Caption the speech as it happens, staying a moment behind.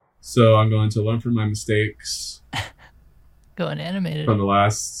So I'm going to learn from my mistakes Going animated. from the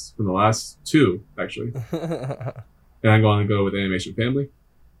last two, actually. And I'm going to go with Animation Family.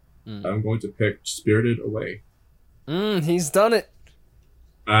 I'm going to pick Spirited Away. He's done it.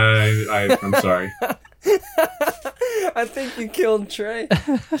 I'm sorry. I think you killed Trey.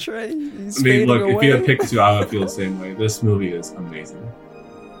 Trey, he's I mean, look, away. if you had picked two, I would feel the same way. This movie is amazing.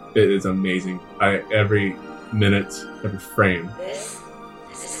 It is amazing. Every minute, every frame. This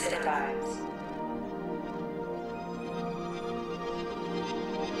is Cine Vibes.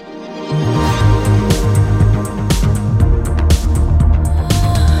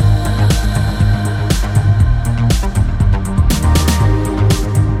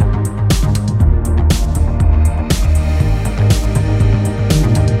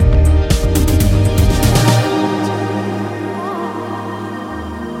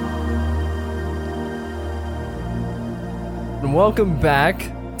 Welcome back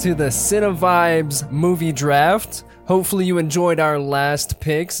to the Cine Vibes movie draft. Hopefully you enjoyed our last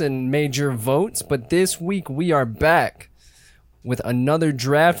picks and made your votes, but this week we are back with another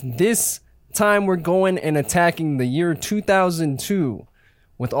draft. This time we're going and attacking the year 2002.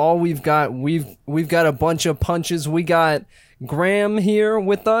 With all we've got a bunch of punches. We got Graham here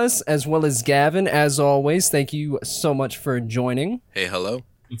with us, as well as Gavin, as always. Thank you so much for joining. Hey, hello.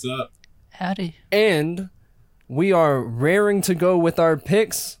 What's up? Howdy. And we are raring to go with our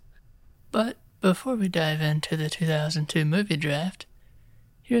picks. But before we dive into the 2002 movie draft,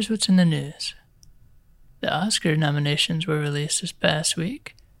 here's what's in the news. The Oscar nominations were released this past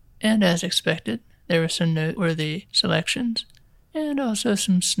week, and as expected, there were some noteworthy selections, and also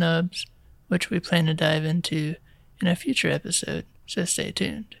some snubs, which we plan to dive into in a future episode, so stay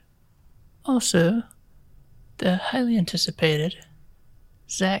tuned. Also, the highly anticipated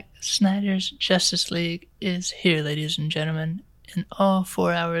Zack Snyder's Justice League is here, ladies and gentlemen, in all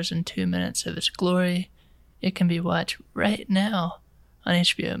 4 hours and 2 minutes of its glory. It can be watched right now on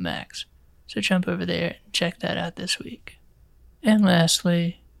HBO Max, so jump over there and check that out this week. And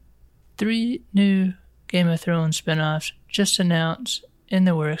lastly, 3 new Game of Thrones spin-offs just announced in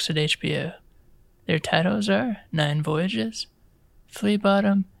the works at HBO. Their titles are 9 Voyages, Flea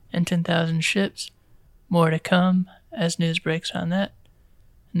Bottom, and 10,000 Ships. More to come as news breaks on that.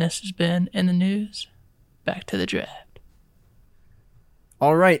 And this has been In the News. Back to the draft.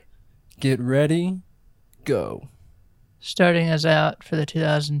 All right, get ready, go. Starting us out for the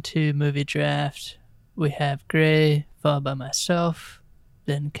 2002 movie draft, we have Gray, followed by myself,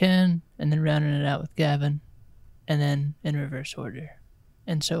 then Ken, and then rounding it out with Gavin, and then in reverse order,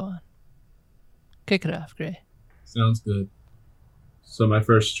 and so on. Kick it off, Gray. Sounds good. So my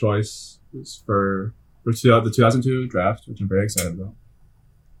first choice is for the 2002 draft, which I'm very excited about,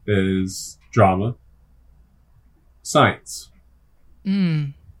 is drama. Science.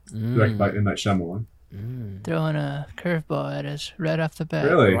 Directed by M. Night Shyamalan. Throwing a curveball at us right off the bat.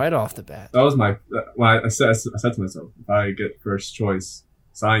 Really? Right off the bat. That was my... When I said to myself, if I get first choice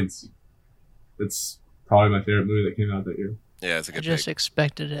Science, it's probably my favorite movie that came out that year. Yeah, it's a I good just pick.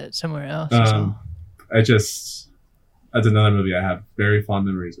 expected it somewhere else. So. That's another movie I have very fond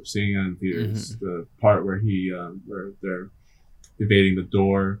memories of seeing it in theaters. The part where where they're evading the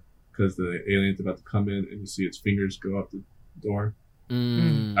door because the alien's about to come in and you see its fingers go up the door.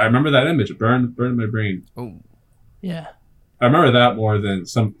 I remember that image. It burned in my brain. Oh, Yeah. I remember that more than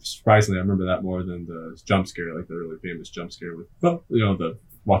surprisingly, I remember that more than the jump scare, like the really famous jump scare with, the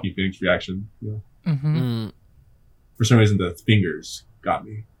Joaquin Phoenix reaction. For some reason, the fingers got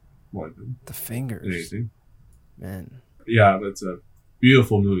me more than the fingers. anything. Man. Yeah, but it's a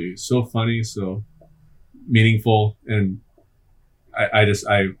beautiful movie. So funny, so meaningful, and if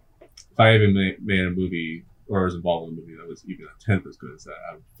I even made a movie or was involved in a movie that was even a tenth as good as that,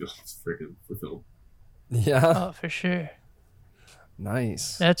 I would feel freaking fulfilled. Yeah. Oh, for sure.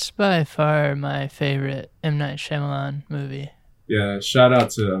 Nice. That's by far my favorite M. Night Shyamalan movie. Yeah, shout out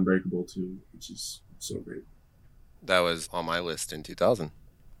to Unbreakable too, which is so great. That was on my list in 2000.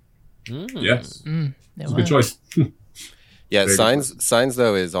 Yes, it's a good was. choice. Yeah, Very Signs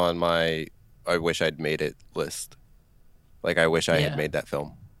though is on my I wish I'd made it list. Like I wish I had made that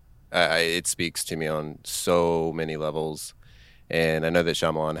film. It speaks to me on so many levels, and I know that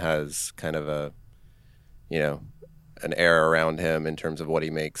Shyamalan has kind of an air around him in terms of what he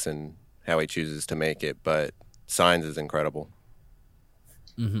makes and how he chooses to make it. But Signs is incredible.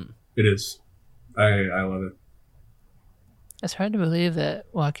 It is. I love it. It's hard to believe that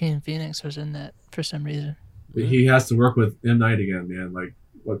Joaquin Phoenix was in that for some reason. He has to work with M. Night again, man. Like,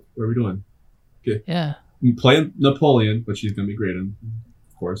 what are we doing? Okay. Yeah. Play Napoleon, which he's going to be great in,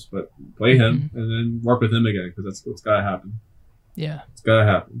 of course, but play him and then work with him again because that's what's got to happen. Yeah. It's got to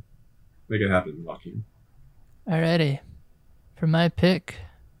happen. Make it happen, Joaquin. Alrighty. For my pick,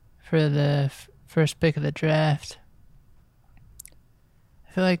 for the first pick of the draft,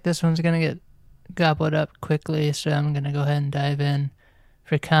 I feel like this one's going to get gobbled up quickly, so I'm going to go ahead and dive in.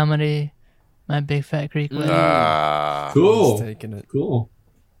 For comedy, My Big Fat Greek Wedding. Cool. He's taking it. Cool.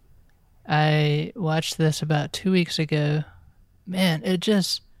 I watched this about 2 weeks ago. Man, it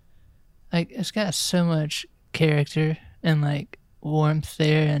just, like, it's got so much character and, like, warmth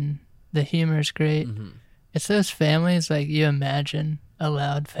there, and the humor is great. Mm-hmm. It's those families, like, you imagine a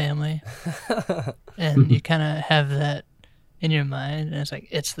loud family, and you kind of have that in your mind, and it's like,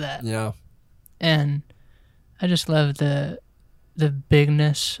 it's that. Yeah. And I just love the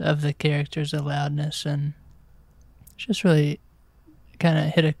bigness of the characters, the loudness, and it's just really kind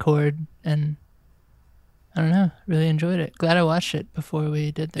of hit a chord, and I don't know, really enjoyed it. Glad I watched it before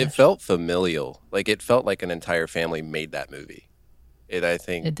we did this. It felt familial. Like, it felt like an entire family made that movie. I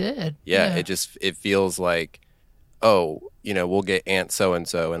think It did. Yeah, it feels like, oh, you know, we'll get Aunt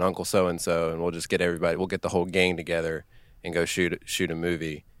so-and-so and Uncle so-and-so, and we'll just get everybody, we'll get the whole gang together and go shoot a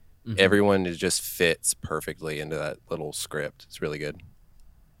movie. Mm-hmm. Everyone just fits perfectly into that little script. It's really good.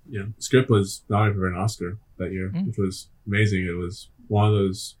 Yeah, the script was nominated for an Oscar that year, which was amazing. It was one of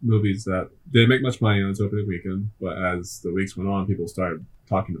those movies that didn't make much money on its opening weekend, but as the weeks went on, people started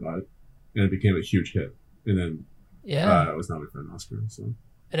talking about it, and it became a huge hit. And then it was nominated for an Oscar. So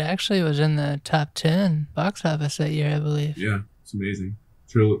it actually was in the top 10 box office that year, I believe. Yeah, it's amazing.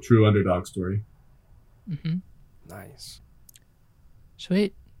 True underdog story. Mm-hmm. Nice.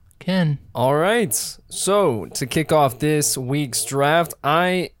 Sweet. Ken. All right. So, to kick off this week's draft,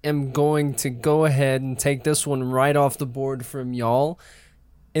 I am going to go ahead and take this one right off the board from y'all.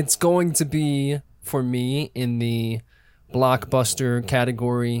 It's going to be, for me, in the blockbuster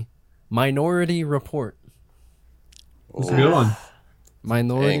category, Minority Report. That's a good one.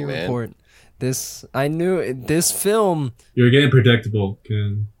 Minority Report. I knew this film. You're getting predictable,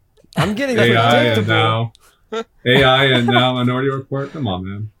 Ken. I'm getting AI predictable. AI and now Minority Report. Come on,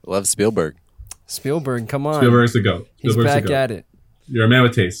 man. Love Spielberg. Spielberg, come on. Spielberg's the GOAT. He's back at it. You're a man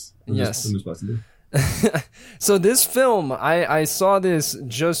with taste. I'm Yes. just busting So this film, I saw this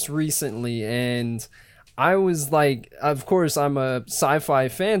just recently, and I was like, of course, I'm a sci-fi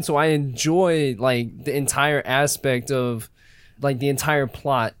fan, so I enjoy like the entire aspect of like the entire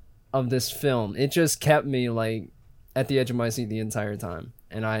plot of this film. It just kept me like at the edge of my seat the entire time,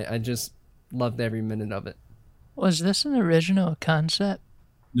 and I just loved every minute of it. Was this an original concept?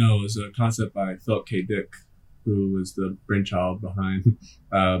 No, it was a concept by Philip K. Dick, who was the brainchild behind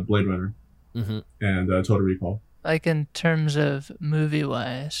Blade Runner and Total Recall. Like in terms of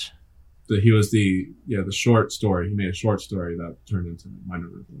movie-wise? He was the short story. He made a short story that turned into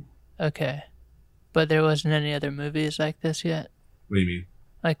Minority Report. Okay. But there wasn't any other movies like this yet? What do you mean?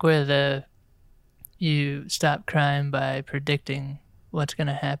 Like where you stop crime by predicting what's going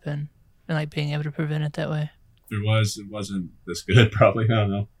to happen and like being able to prevent it that way? There was. It wasn't this good, probably. I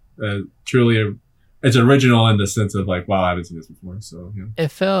don't know. Truly, it's original in the sense of like, wow, I haven't seen this before. So, yeah. It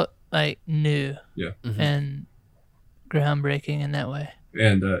felt like new. Yeah. And groundbreaking in that way.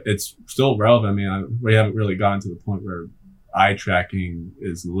 And it's still relevant. I mean, we haven't really gotten to the point where eye tracking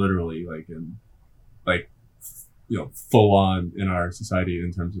is literally like full on in our society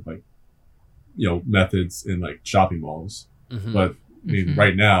in terms of like, methods in like shopping malls. But I mean,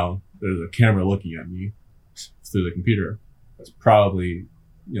 right now there's a camera looking at me through the computer. That's probably,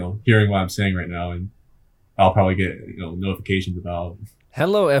 hearing what I'm saying right now, and I'll probably get, notifications about.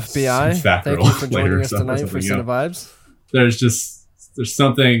 Hello, FBI. Thank you for joining us tonight for Cinevibes. There's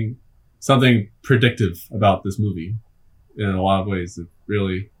something predictive about this movie in a lot of ways. It's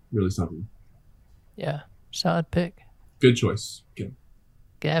really, really something. Yeah. Solid pick. Good choice. Okay.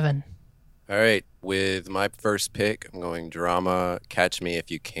 Gavin. All right. With my first pick, I'm going drama Catch Me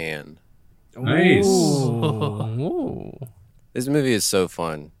If You Can. Nice. Ooh. This movie is so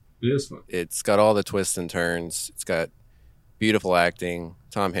fun. It is fun. It's got all the twists and turns. It's got beautiful acting.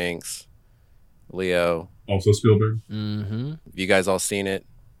 Tom Hanks, Leo. Also Spielberg. Have you guys all seen it?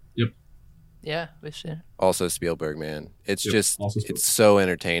 Yep. Yeah, we've seen it. Also Spielberg, man. It's it's so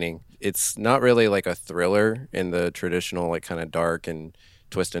entertaining. It's not really like a thriller in the traditional like kind of dark and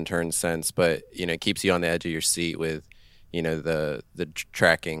twist and turn sense, but it keeps you on the edge of your seat with the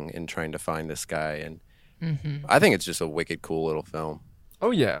tracking and trying to find this guy, and I think it's just a wicked cool little film.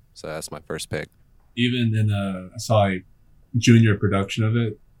 Oh yeah. So that's my first pick. Even in I saw a junior production of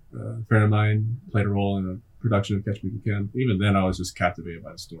it. A friend of mine played a role in a production of Catch Me If You Can. Even then, I was just captivated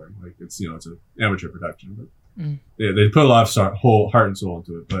by the story. Like it's it's an amateur production, but they put a lot of whole heart and soul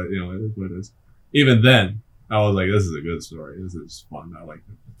into it. But it is what it is. Even then, I was like, this is a good story. This is fun. I like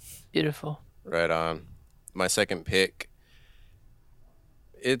it. Beautiful. Right on. My second pick,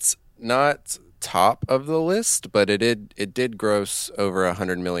 it's not top of the list, but it did gross over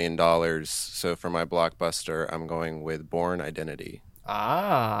 $100 million. So for my blockbuster, I'm going with Bourne Identity.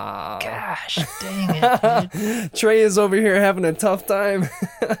 Ah. Gosh, dang it, dude. Trey is over here having a tough time.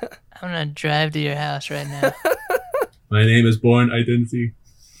 I'm gonna drive to your house right now. My name is Bourne Identity.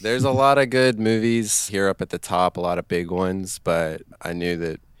 There's a lot of good movies here up at the top, a lot of big ones, but I knew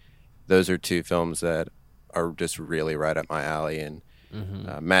that those are two films that are just really right up my alley. And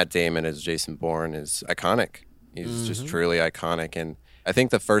Matt Damon as Jason Bourne is iconic. He's just truly iconic. And I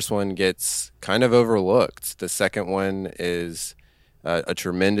think the first one gets kind of overlooked. The second one is a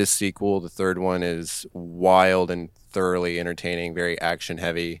tremendous sequel. The third one is wild and thoroughly entertaining, very action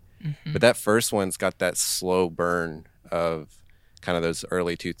heavy. But that first one's got that slow burn of kind of those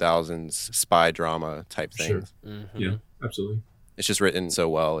early 2000s spy drama type things. Sure. Yeah, absolutely. It's just written so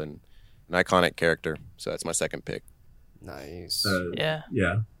well and an iconic character. So that's my second pick. Nice. Yeah.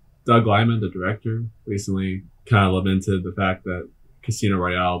 Doug Liman, the director, recently kind of lamented the fact that Casino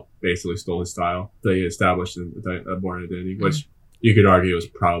Royale basically stole his style that he established in Bourne Identity, which you could argue was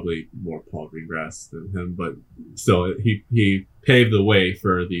probably more Paul Greengrass than him, but still, he paved the way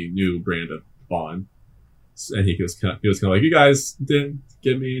for the new brand of Bond. And he was kind of like, you guys didn't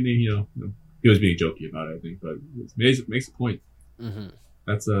give me any, he was being jokey about it, I think, but it makes a point.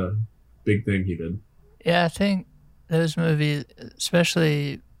 That's a big thing he did. Yeah, I think those movies,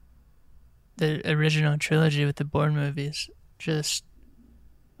 especially the original trilogy with the Bourne movies, just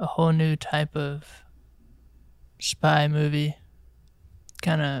a whole new type of spy movie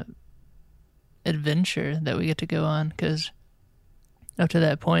kind of adventure that we get to go on, because up to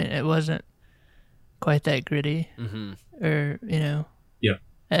that point it wasn't quite that gritty or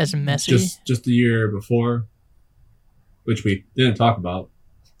as messy. Just the year before, which we didn't talk about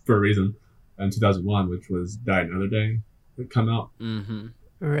for a reason, in 2001, which was Die Another Day, that come out,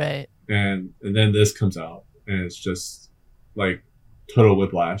 Right. And then this comes out, and it's just like total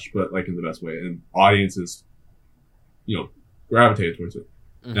whiplash, but like in the best way, and audiences gravitated towards it.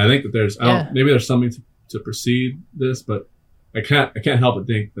 And I think that there's maybe there's something to precede this, but I can't help but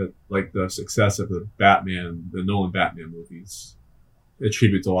think that like the success of the Nolan Batman movies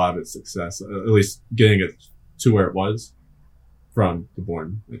attributes a lot of its success, at least getting it to where it was, from the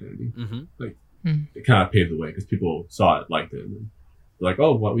Bourne Identity. It kind of paved the way because people saw it, liked it, and they're like,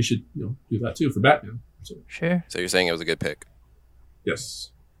 oh, well, we should do that too for Batman. So, sure. So you're saying it was a good pick? Yes.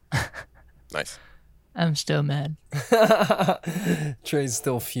 Nice. I'm still mad. Trey's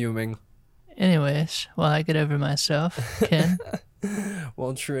still fuming. Anyways, while I get over myself, Ken.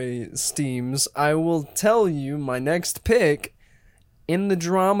 While Trey steams, I will tell you my next pick in the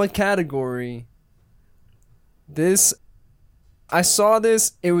drama category. I saw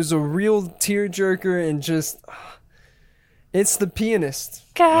this, it was a real tearjerker, and just, it's The Pianist.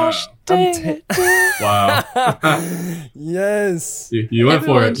 Gosh dang it. Wow. Yes. You went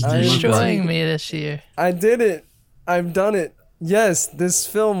for it. Everyone's destroying me this year. I did it. I've done it. Yes, this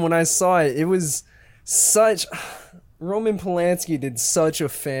film, when I saw it, it was such... Roman Polanski did such a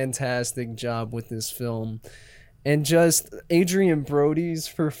fantastic job with this film. And just Adrian Brody's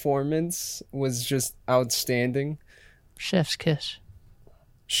performance was just outstanding. Chef's kiss.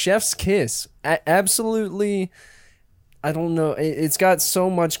 Chef's kiss. Absolutely. I don't know. It's got so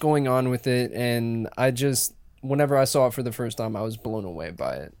much going on with it, and I just, whenever I saw it for the first time, I was blown away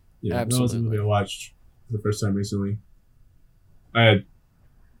by it. Yeah, absolutely. That was a movie I watched for the first time recently. I had,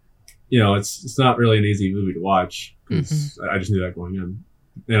 it's not really an easy movie to watch because I just knew that going in,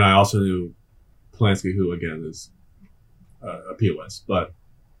 and I also knew Polanski, who again is a POS,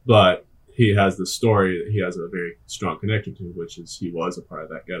 but he has the story that he has a very strong connection to, which is he was a part of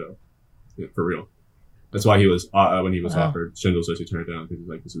that ghetto, for real. That's why he was when he was offered Schindler's List, he turned it down because he's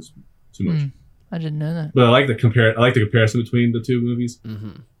like, this is too much. I didn't know that. But I like the comparison between the two movies.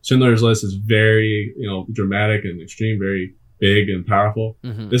 Schindler's List is very dramatic and extreme, very big and powerful.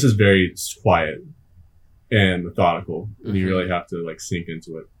 This is very quiet and methodical, and you really have to like sink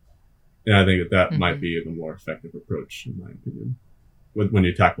into it. And I think that might be the more effective approach, in my opinion, when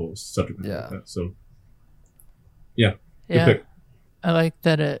you tackle a subject like that. So, good pick. I like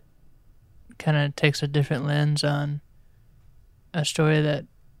that it kind of takes a different lens on a story that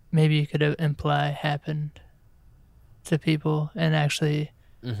maybe you could imply happened to people, and actually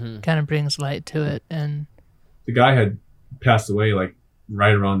kind of brings light to it. And the guy had passed away like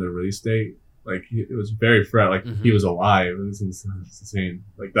right around the release date. Like it was very fresh. Like he was alive. It was insane.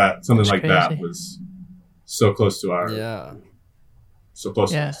 Like that, something like that was so close to our so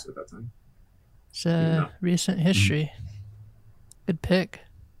close to us at that time. It's recent history. Good pick.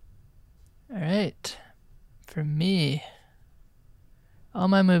 All right. For me, all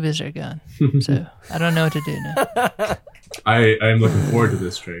my movies are gone. So I don't know what to do now. I am looking forward to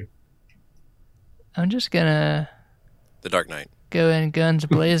this, Trey. I'm just going to The Dark Knight. go in guns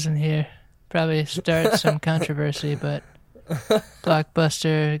blazing here. Probably start some controversy, but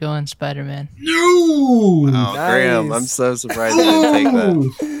blockbuster going Spider-Man. No! Oh, Nice. Graham, I'm so surprised you didn't take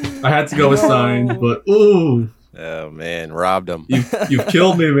that. Ooh. I had to go with Signs, but ooh, Oh, man, robbed him. you've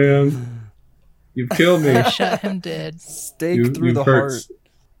killed me, man. You've killed me. I shot him dead. Stake through the heart.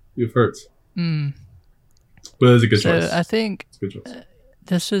 You've hurt. Mm. But it's a good So choice. I think It's a good choice.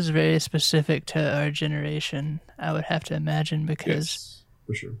 this is very specific to our generation, I would have to imagine, because Yes,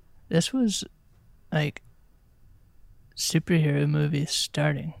 for sure. this was like superhero movies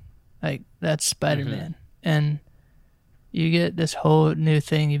starting. Like, that's Spider-Man. And you get this whole new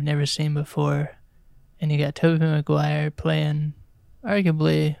thing you've never seen before. And you got Tobey Maguire playing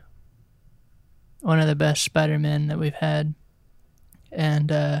arguably one of the best Spider-Men that we've had.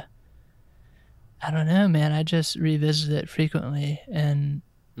 And I don't know, man. I just revisit it frequently and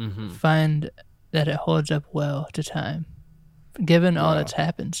find that it holds up well to time, given all that's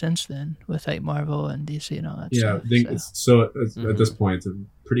happened since then with like Marvel and DC and all that Yeah, stuff. I think So, it's at this point, it's a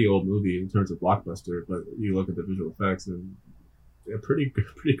pretty old movie in terms of blockbuster, but you look at the visual effects and they're pretty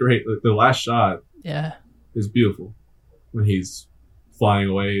great. Like, the last shot yeah. is beautiful when he's flying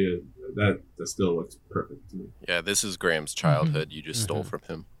away. That still looks perfect to me. Yeah, this is Graham's childhood. You just stole from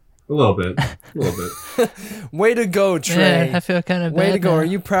him. A little bit. Way to go, Trey. Yeah, I feel kind of bad. Way to go. now. Are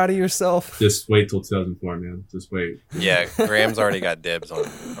you proud of yourself? Just wait till 2004, man. Just wait. Yeah, Graham's already got dibs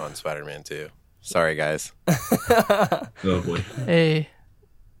on Spider-Man 2. Sorry, guys. Oh boy. Hey,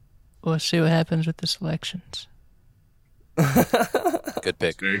 we'll see what happens with the selections. Good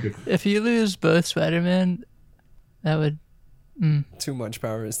pick. Very good. If you lose both Spider-Man, that would... Too much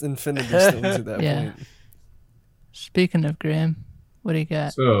power. It's Infinity Stones at that Yeah. point. Speaking of Graham, what do you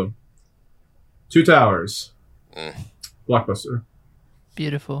got? So, Two Towers. Blockbuster.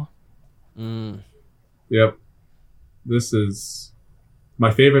 Beautiful. Yep. This is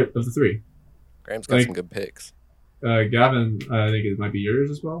my favorite of the three. Graham's got some good picks. Gavin, I think it might be yours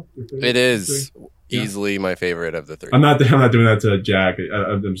as well. Your favorite It of the is three? easily my favorite of the three. I'm not doing that to Jack.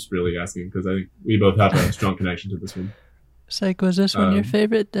 I'm just really asking because I think we both have a strong connection to this one. It's like, was this one your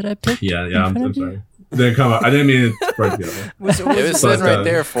favorite that I picked? Yeah. in I'm front of you? sorry. It didn't come up. I didn't mean it right together. It was But, sitting right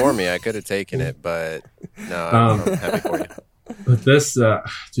there for me. I could have taken it, but no, I'm happy for you. But this,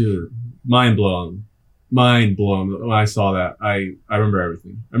 dude, mind blown. When I saw that, I remember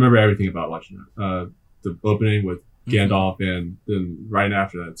everything. I remember everything about watching it. The opening with Gandalf, and then right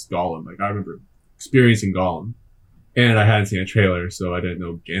after that, it's Gollum. Like, I remember experiencing Gollum, and I hadn't seen a trailer, so I didn't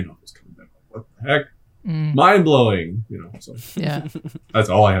know Gandalf was coming back. What the heck? Mind blowing. So Yeah. that's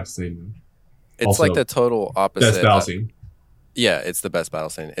all I have to say, man. It's Also, like the total opposite. Best battle scene. Yeah, it's the best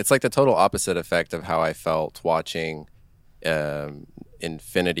battle scene. It's like the total opposite effect of how I felt watching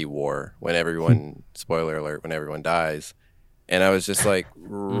Infinity War when everyone, spoiler alert, when everyone dies. And I was just like,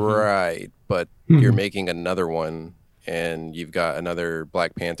 right, but you're making another one and you've got another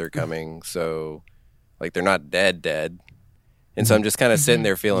Black Panther coming. So, like, they're not dead. And so I'm just kind of sitting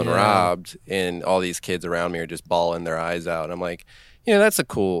there feeling robbed, and all these kids around me are just bawling their eyes out. And I'm like, that's a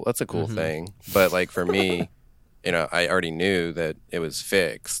cool thing. But like for me, I already knew that it was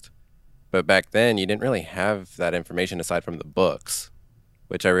fixed. But back then, you didn't really have that information aside from the books,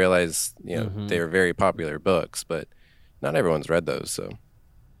 which I realized, they were very popular books, but not everyone's read those. So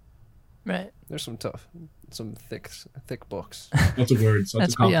Right. There's some thick books. Lots of words. Lots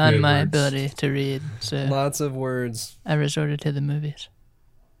That's of complicated beyond my words. ability to read, so Lots of words. I resorted to the movies.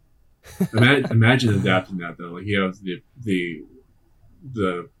 Imagine adapting that though. Like, you have the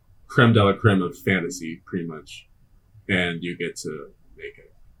creme de la creme of fantasy, pretty much, and you get to make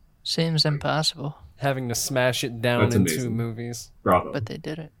it. Seems impossible, Having to smash it down That's into amazing. movies. Bravo. but they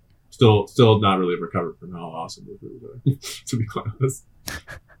did it. Still not really recovered from how awesome it was. To be quite honest.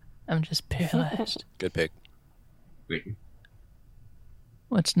 I'm just paralyzed. good pick. Thank you.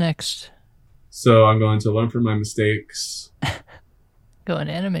 What's next? So I'm going to learn from my mistakes Going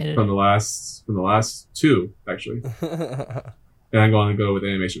animated. from the last two, actually. And I'm going to go with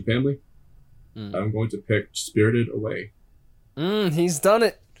Animation Family. I'm going to pick Spirited Away. He's done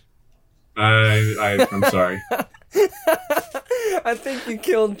it. I'm sorry. I think you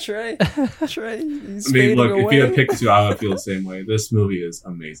killed Trey. Trey, he's I mean, fading look, away. if you had picked two, I would feel the same way. This movie is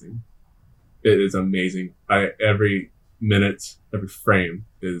amazing. It is amazing. Every minute, every frame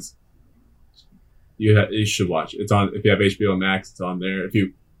is. You should watch it. It's on. If you have HBO Max, it's on there. If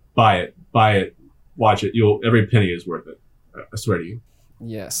you buy it, watch it. Every penny is worth it. I swear to you.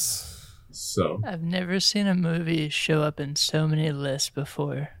 Yes. So I've never seen a movie show up in so many lists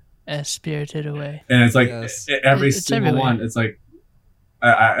before as Spirited Away. and it's like Yes. every It's single everywhere. one. It's like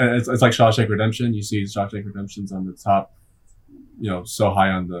it's like Shawshank Redemption. You see Shawshank Redemption's on the top, so high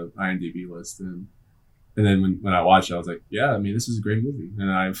on the IMDb list, and then when I watched it, I was like, yeah, I mean, this is a great movie,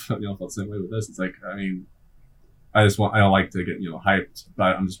 and I felt the same way with this. It's like, I mean, I don't like to get hyped,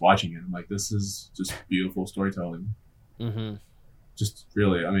 but I'm just watching it. I'm like, this is just beautiful storytelling. Mm-hmm. Just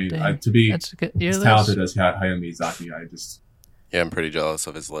really, I mean, Dang. to be That's good. Your as list? talented as Hayao Miyazaki, I just Yeah, I'm pretty jealous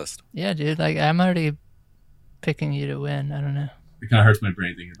of his list. Yeah, dude. Like, I'm already picking you to win. I don't know. it kind of hurts my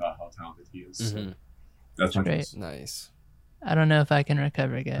brain thinking about how talented he is. So Mm-hmm. that's my Great. choice. Nice. I don't know if I can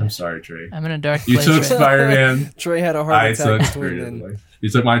recover, guys. I'm sorry, Trey. I'm in a dark You place. took right now. Spider-Man. Trey had a heart I attack took between Spirited then. Away. You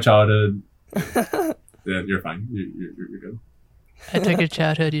took my childhood. Yeah, you're fine. You're good. I took your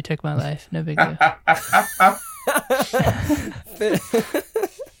childhood. You took my life. No big deal.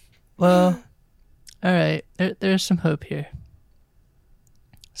 Well, all right. There's some hope here.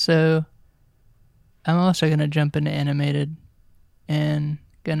 So, I'm also gonna jump into animated, and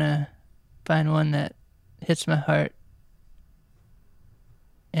gonna find one that hits my heart,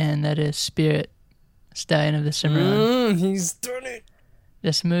 and that is Spirit, Stallion of the Cimarron. He's done it.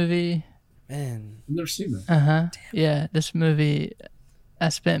 This movie, Man. I've never seen that. yeah, this movie, I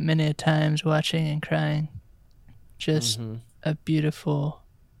spent many a times watching and crying. Just a beautiful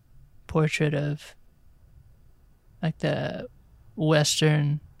portrait of like the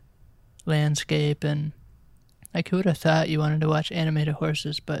Western landscape, and like, who would have thought you wanted to watch animated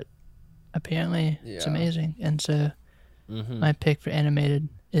horses, but apparently it's Yeah. amazing. And so Mm-hmm. my pick for animated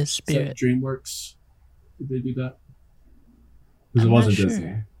is Is that Spirit. DreamWorks? Did they do that? Because it I'm not wasn't sure.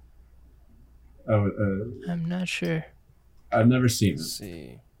 Disney. I'm not sure. I've never seen Let's it,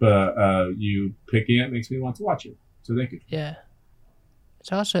 see. but you picking it makes me want to watch it. So thank you. Yeah.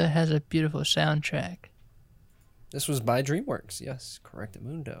 It also has a beautiful soundtrack. This was by DreamWorks. Yes,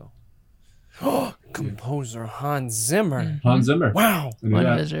 Correctamundo. Composer Hans Zimmer. Hans Zimmer. Wow. I knew One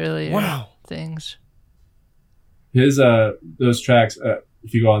of that. his earlier Wow. things. His those tracks.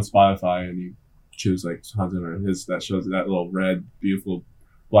 If you go on Spotify and you choose like Hans Zimmer, that shows that little red, beautiful,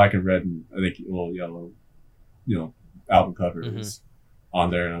 black and red, and I think a little yellow, album cover Mhm. is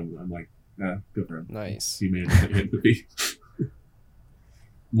on there, and I'm like, yeah, good for him. Nice. He made a hit movie.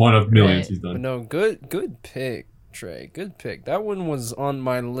 One of millions Right. he's But done. no, good pick, Trey. Good pick. That one was on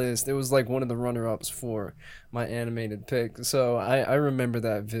my list. It was like one of the runner-ups for my animated pick. So I remember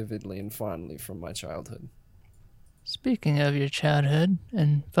that vividly and fondly from my childhood. Speaking of your childhood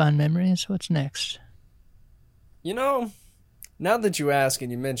and fond memories, what's next? You know, now that you ask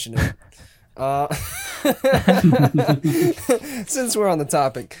and you mention it, since we're on the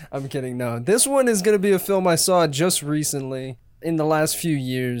topic, I'm kidding. No, this one is going to be a film I saw just recently in the last few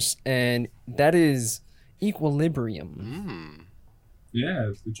years, and that is Equilibrium. Yeah,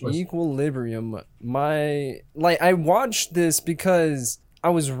 it's a good choice. Equilibrium. I watched this because I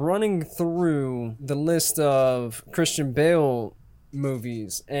was running through the list of Christian Bale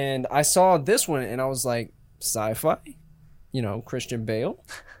movies, and I saw this one, and I was like, sci-fi? Christian Bale?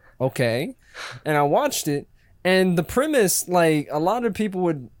 Okay. And I watched it, and the premise, like, a lot of people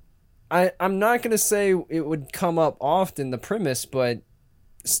would... I'm not going to say it would come up often, the premise, but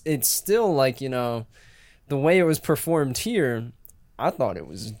it's still, like, the way it was performed here, I thought it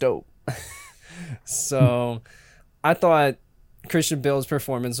was dope. So, I thought Christian Bale's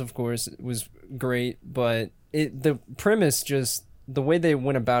performance, of course, was great, but the premise, just the way they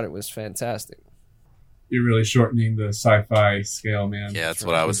went about it was fantastic. You're really shortening the sci-fi scale, man. Yeah, that's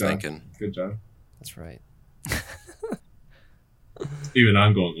what I was Good job. thinking. Good job. That's right. Even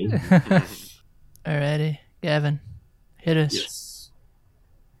I'm going, ooh. Alrighty, Gavin, hit us. Yes.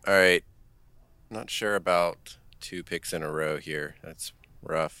 All right. Not sure about 2 picks in a row here. That's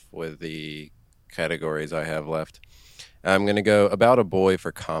rough with the categories I have left. I'm going to go About a Boy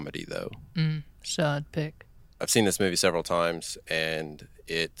for comedy, though. Solid pick. I've seen this movie several times, and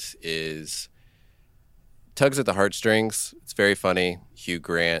it tugs at the heartstrings. It's very funny. Hugh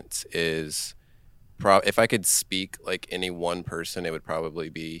Grant is... if I could speak like any one person, it would probably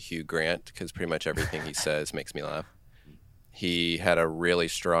be Hugh Grant, because pretty much everything he says makes me laugh. He had a really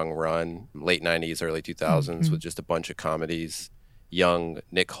strong run, late 90s, early 2000s, with just a bunch of comedies. Young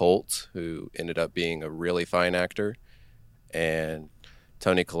Nick Holt, who ended up being a really fine actor, and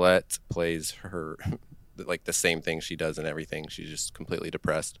Toni Collette plays her like the same thing she does in everything. She's just completely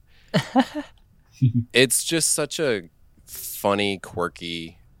depressed. It's just such a funny,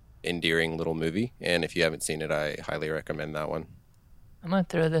 quirky, endearing little movie, and if you haven't seen it, I highly recommend that one. I'm gonna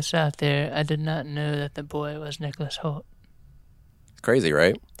throw this out there. I did not know that the boy was Nicholas Holt. Crazy,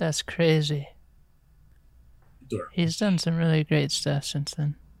 right? That's crazy. Adorable. He's done some really great stuff since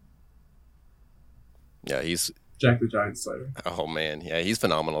then. Yeah, he's. Jack the Giant Slayer. Oh man, yeah, he's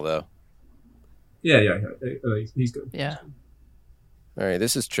phenomenal though. Yeah. He's good. Yeah. All right,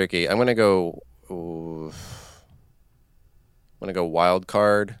 this is tricky. I'm gonna go. Ooh, I'm gonna go Wild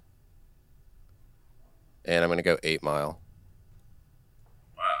Card, and I'm gonna go 8 Mile.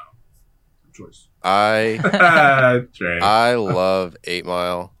 Good choice. I love 8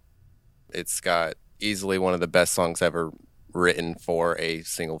 Mile. It's got easily one of the best songs ever written for a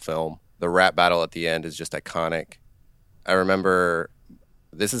single film. The rap battle at the end is just iconic. I remember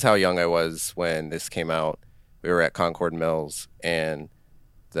this is how young I was when this came out. We were at Concord Mills and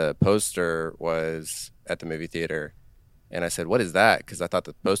the poster was at the movie theater. And I said, "What is that?" Because I thought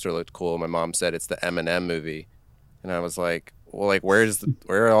the poster looked cool. My mom said it's the Eminem movie. And I was like, well, like, where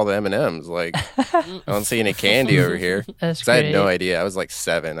are all the M&Ms? Like, I don't see any candy over here. That's I great. had no idea. I was like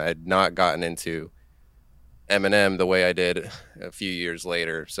 7. I had not gotten into Eminem the way I did a few years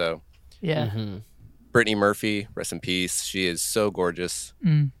later. So, Yeah. Brittany Murphy, rest in peace. She is so gorgeous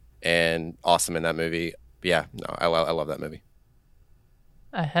and awesome in that movie. But yeah, no, I love that movie.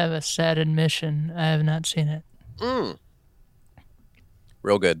 I have a sad admission. I have not seen it,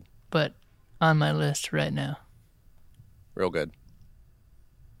 Real good. but on my list right now. Real good.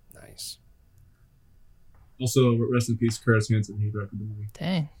 Nice. Also, rest in peace, Curtis Hanson. He directed the movie.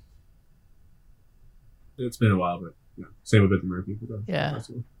 Dang. It's been a while, but yeah, same with Brittany Murphy. Yeah.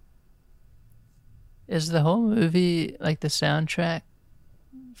 Is the whole movie like the soundtrack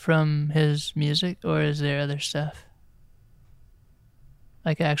from his music, or is there other stuff?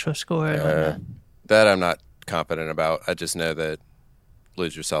 Like actual score and whatnot? That I'm not confident about. I just know that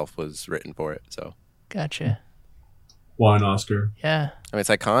Lose Yourself was written for it. So, Gotcha. Won an Oscar. Yeah. I mean, it's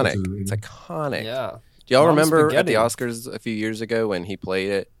iconic. Absolutely. It's iconic. Yeah. Do y'all Mom's remember at spaghetti. the Oscars a few years ago when he played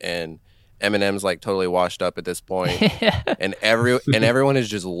it and Eminem's like totally washed up at this point and everyone is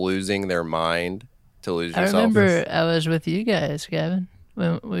just losing their mind to Lose I Yourself? remember I was with you guys, Gavin,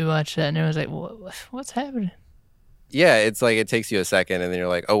 when we watched that, and it was like, what's happening? Yeah, it's like it takes you a second and then you're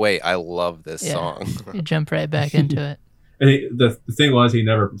like, oh wait, I love this Yeah. song. You jump right back into it. And the thing was, he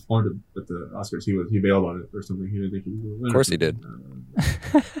never performed it at the Oscars. He bailed on it or something. He didn't think he was going to win. Of course he did.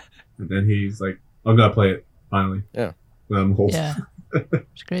 And then he's like, I'm going to play it, finally. Yeah. When I'm old. Yeah.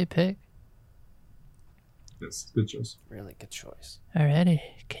 It's a great pick. Yes, good choice. Really good choice. Alrighty,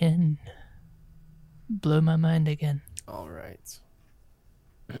 can blow my mind again. All right.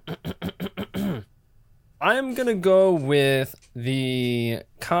 I'm going to go with the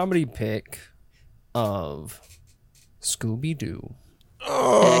comedy pick of Scooby-Doo. Heck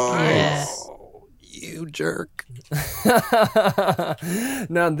yeah. You jerk.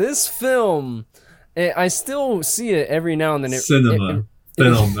 Now, this film, I still see it every now and then. Cinema.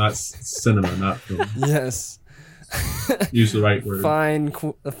 Film, not cinema, not film. Yes. Use the right word. Fine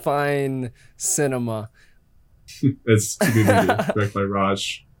cinema. It's Scooby-Doo, directed by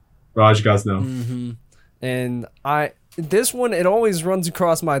Raj Gosnell. Mm-hmm. And this one, it always runs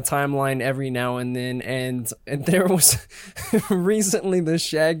across my timeline every now and then, and there was recently the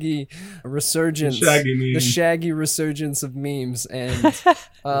Shaggy resurgence, Shaggy meme. the Shaggy resurgence of memes, and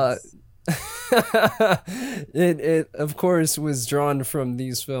it of course was drawn from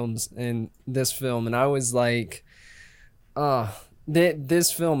these films and this film, and I was like,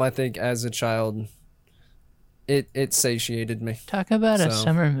 this film, I think as a child, it satiated me. Talk about a So,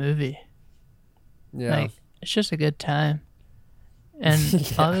 summer movie. Yeah. Like, it's just a good time.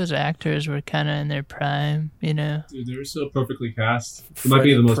 And all those actors were kind of in their prime, you know. Dude, they were so perfectly cast. It might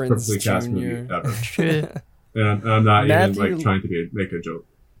be the most Freddie Prinze perfectly cast Jr. movie ever. True. And I'm not even Matthew- like trying to make a joke.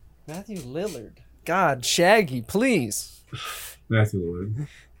 Matthew Lillard. God, Shaggy, please. Matthew Lillard.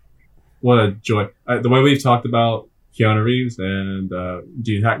 What a joy. The way we've talked about Keanu Reeves and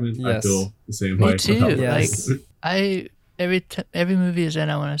Gene Hackman, I Yes. feel the same Me way. too. about Yes. Lillard. Every movie is in,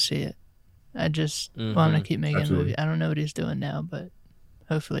 I want to see it. I just want to keep making Absolutely. a movie. I don't know what he's doing now, but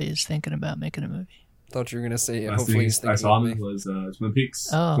hopefully he's thinking about making a movie. Thought you were gonna say Last hopefully thing he's I thinking saw of him me. was Twin Peaks.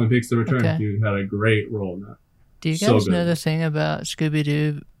 Oh, Twin Peaks: The Return. okay. He had a great role in that. Do you So guys know good. the thing about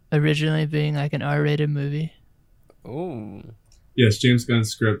Scooby-Doo originally being like an R-rated movie? Oh. Yes, James Gunn's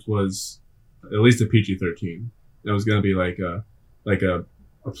script was at least a PG-13. It was going to be like a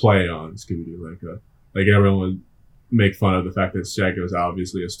play on Scooby-Doo, like everyone would make fun of the fact that Shaggy was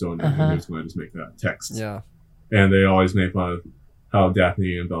obviously a stoner and he was going to just make that text. Yeah. And they always made fun of how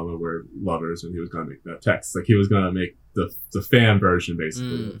Daphne and Velma were lovers, and he was going to make that text. Like he was going to make the fan version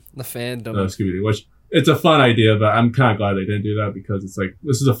basically The fandom. of Scooby-Doo, which it's a fun idea, but I'm kind of glad they didn't do that because it's like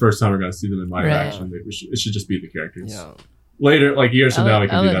this is the first time we're going to see them in live Right. action. It should just be the characters. Yeah. Later, like years from now, we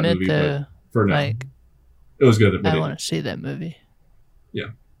can I'll do that admit movie. though, But for now, like it was good. I want to see that movie.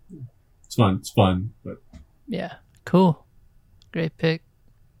 It's fun. It's fun, but Yeah, cool, great pick.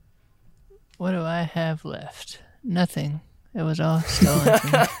 What do I have left? Nothing. It was all stolen from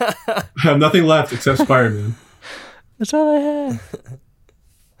me. I have nothing left except Spider-Man. That's all I have.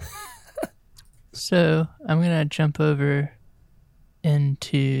 So I'm gonna jump over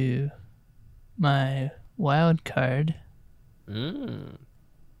into my wild card, Mm,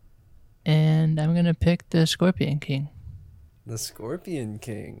 and I'm gonna pick the Scorpion King the Scorpion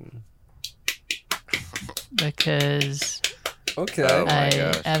King. because Okay. Oh my I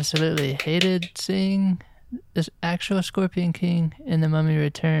gosh. absolutely hated seeing this actual Scorpion King in The Mummy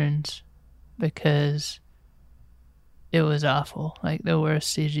Returns because it was awful, like the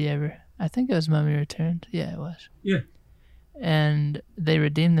worst CG ever. I think it was Mummy Returns. Yeah, it was. Yeah. And they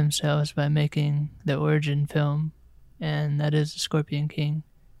redeemed themselves by making the origin film, and that is the Scorpion King,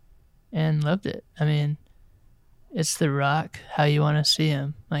 and loved it. I mean, it's The Rock, how you want to see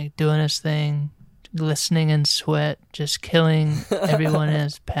him, like doing his thing, glistening in sweat, just killing everyone in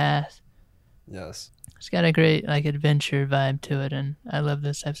his path. Yes. It's got a great like adventure vibe to it, and I love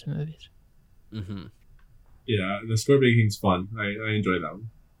those types of movies. Mm-hmm. Yeah, the Scorpion King's fun. I enjoy that one.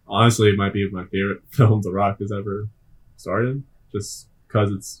 Honestly, it might be my favorite film The Rock has ever starred in, just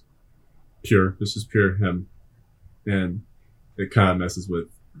because it's pure. It's just pure him, and it kind of messes with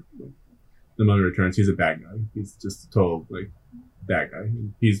The Mummy Returns. He's a bad guy. He's just a total like bad guy.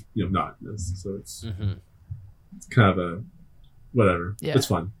 And he's not in this, so it's Mm-hmm. kind of a whatever. Yeah. It's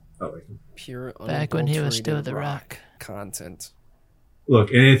fun. I like it. Pure Back when he was still unadulterated The Rock. content.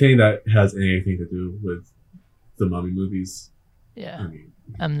 Look, anything that has anything to do with the Mummy movies, I Yeah, mean,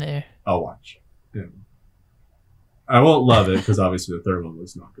 I'm there. I'll watch. Yeah. I won't love it because obviously the third one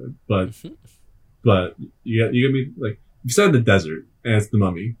was not good, but you get me like if you said in the desert and it's the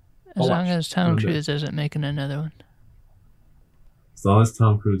Mummy, As I'll long watch. as Tom Okay. Cruise isn't making another one. as long as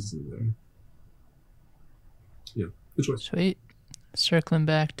Tom Cruise is in there. Yeah, good choice. Sweet. Circling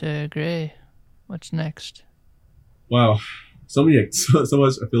back to Gray, what's next? Wow, so much.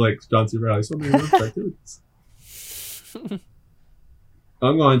 I feel like John C. Reilly. So many work activities.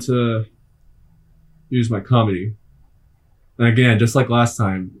 I'm going to use my comedy, and again, just like last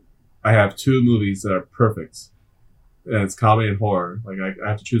time, I have two movies that are perfect, and it's comedy and horror. Like I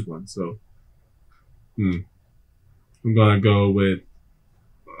have to choose one, so I'm gonna go with.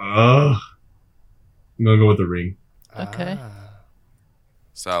 I'm gonna go with The Ring. Okay.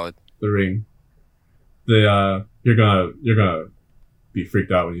 Solid. The Ring. You're gonna be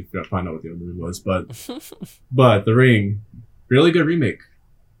freaked out when you find out what the other movie was, but The Ring, really good remake.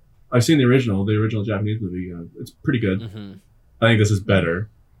 I've seen the original Japanese movie. It's pretty good. Mm-hmm. I think this is better.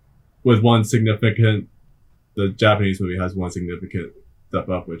 With one significant, the Japanese movie has one significant step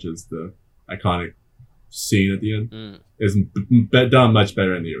up, which is the iconic scene at the end. Mm. Is done much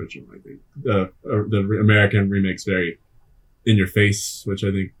better in the original. I think the American remake's very in your face, which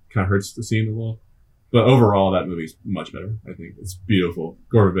I think kind of hurts the scene a little. But overall, that movie's much better. I think it's beautiful.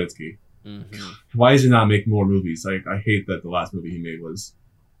 Gore Verbinski. Mm-hmm. Why does he not make more movies? I hate that the last movie he made was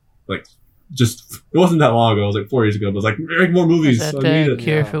like just it wasn't that long ago. It was like 4 years ago. But it was like make more movies. Is that I need the it.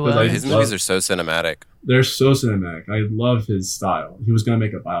 Cure Yeah. for But, like, Wellness? His movies are so cinematic. They're so cinematic. I love his style. He was gonna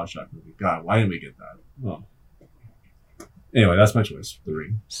make a Bioshock movie. God, why didn't we get that? Oh. Anyway, that's my choice. The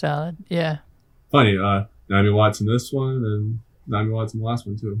Ring. Solid. Yeah. Funny. Naomi Watts in this one, and Naomi Watts in the last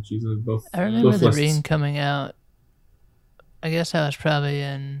one too. She's in both. I remember both The lists. Ring coming out. I guess I was probably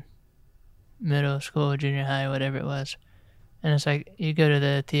in middle school, junior high, whatever it was. And it's like you go to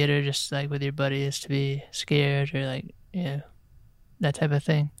the theater just like with your buddies to be scared or like, that type of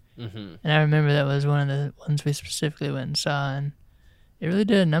thing. Mm-hmm. And I remember that was one of the ones we specifically went and saw, and it really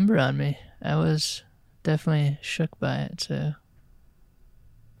did a number on me. I was definitely shook by it. So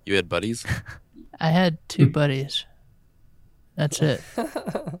You had buddies? I had two buddies. That's it.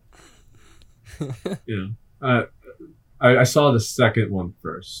 Yeah. I saw the second one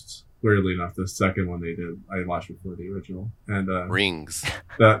first. Weirdly enough, the second one they did, I watched before the original, and Rings.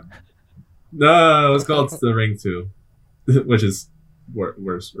 that no, it's called The Ring 2, which is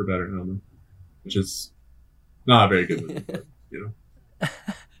worse or better. I don't know. Which is not a very good movie, but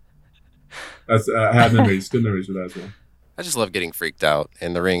that's I have memories, good memories with that as well, I just love getting freaked out,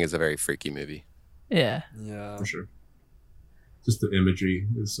 and The Ring is a very freaky movie. Yeah. Yeah. for sure. Just the imagery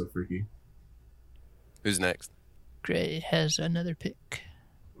is so freaky. Who's next? Gray has another pick.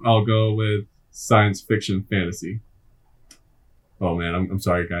 I'll go with science fiction fantasy. Oh man, I'm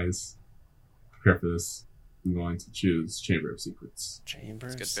sorry guys. Prepare for this. I'm going to choose Chamber of Secrets. Chamber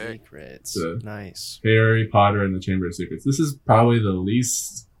of That's a good pick. Secrets. The- Nice. Harry Potter and the Chamber of Secrets. This is probably the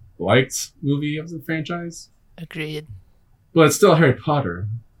least liked movie of the franchise, Agreed. but it's still Harry Potter.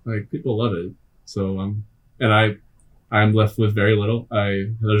 Like, people love it. So I'm left with very little.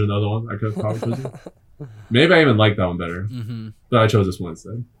 There's another one I could have probably chosen. Maybe I even like that one better, Mm-hmm. but I chose this one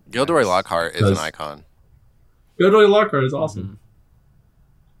instead. Gilderoy Lockhart is an Because- icon. Gilderoy Lockhart is awesome.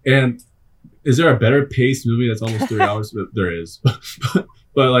 And is there a better paced movie that's almost 3 hours? There is.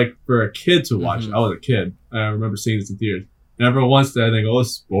 But like for a kid to watch, Mhm. I was a kid. I remember seeing this in theaters. And every once did I think, oh, this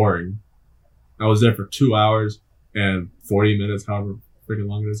is boring. I was there for 2 hours and 40 minutes, however freaking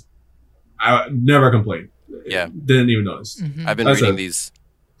long it is. I never complained. Yeah. Didn't even notice. Mhm. I've been That's reading a- these.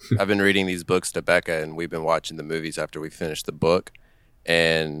 I've been reading these books to Becca, and we've been watching the movies after we finished the book.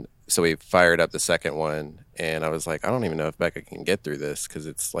 And so we fired up the second one, and I was like, I don't even know if Becca can get through this because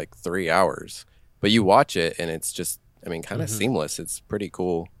it's like 3 hours. But you watch it, and it's just, I mean, kind of Mhm. seamless. It's pretty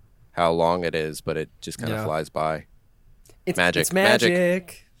cool how long it is, but it just kind of Yeah. flies by. It's Magic. It's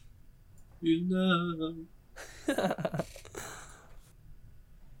magic. You know.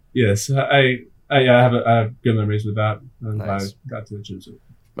 Yes, I have good memories with that. And Nice. I got to choose it.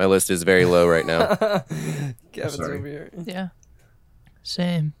 My list is very low right now. Kevin's Sorry. over here. Yeah.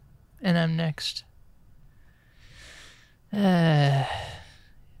 Same. And I'm next. I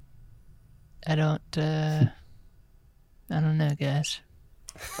don't know, guys.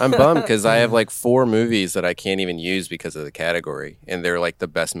 I'm bummed because I have like 4 movies that I can't even use because of the category, and they're like the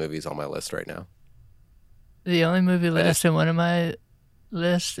best movies on my list right now. The only movie I left just- in one of my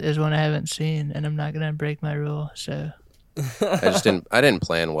lists is one I haven't seen, and I'm not gonna break my rule. So I didn't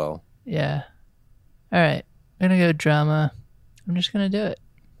plan well. yeah. All right, I'm gonna go drama. I'm just gonna do it.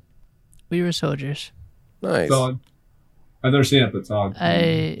 We Were Soldiers. Nice. It's odd. I've never seen it, but it's odd.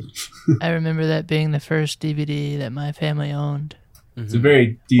 I remember that being the first DVD that my family owned. It's a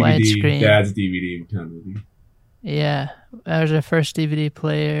very DVD, Widescreen. dad's DVD kind of movie. Yeah, that was our first DVD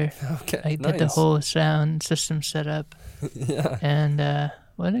player. Okay. I did the nice. whole sound system setup, Yeah. and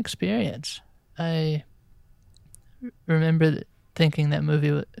what an experience! I remember thinking that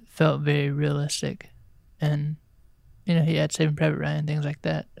movie felt very realistic, and you know he had Saving Private Ryan, things like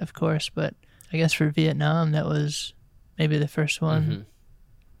that, of course. But I guess for Vietnam, that was maybe the first one Mhm.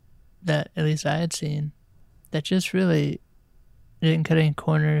 that at least I had seen that just really didn't cut any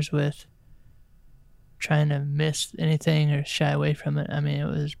corners with trying to miss anything or shy away from it. I mean, it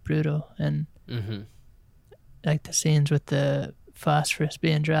was brutal, and Mm-hmm. like the scenes with the phosphorus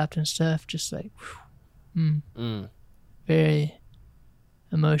being dropped and stuff, just like very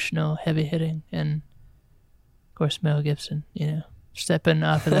emotional, heavy hitting, and of course Mel Gibson, you know, stepping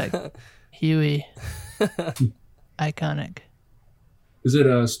off of that Huey, iconic. Is it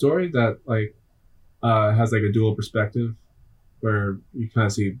a story that like has like a dual perspective, where you kind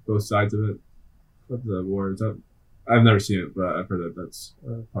of see both sides of it, of the war? Is that, I've never seen it, but I've heard that that's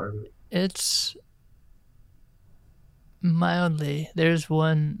part of it. It's mildly. There's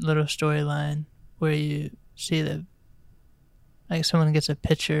one little storyline where you see like someone gets a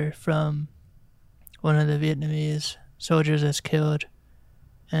picture from one of the Vietnamese soldiers that's killed,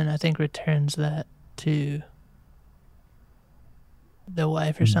 and I think returns that to the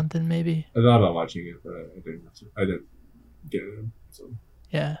wife or something, maybe. I thought about watching it, but I didn't get it. So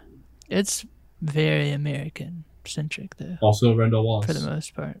Yeah. It's very American centric, though, also Rendell Wallace. for the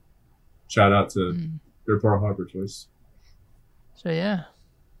most part. Shout out to Mm. your Pearl Harbor choice. So, yeah.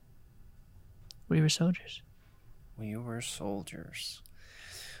 We Were Soldiers. We Were Soldiers.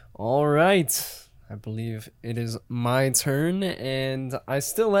 All right. I believe it is my turn, and I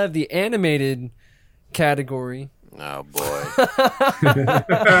still have the animated category. Oh boy.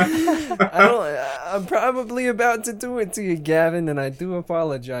 I'm probably about to do it to you, Gavin, and I do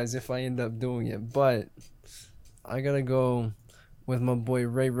apologize if I end up doing it, but I gotta go with my boy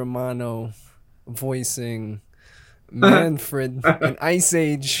Ray Romano voicing Manfred in Ice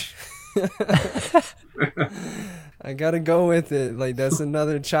Age. I gotta go with it. Like, that's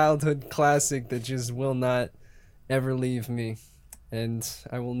another childhood classic that just will not ever leave me, and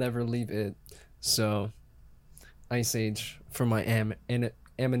I will never leave it. So, Ice Age for my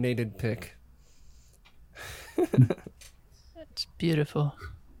animated pick. It's beautiful.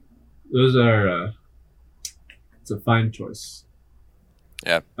 Those are it's a fine choice.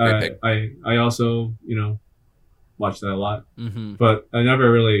 Yeah, great pick. I also, watched that a lot, Mm-hmm. but I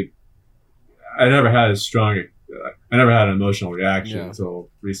never had a strong, I never had an emotional reaction Yeah. until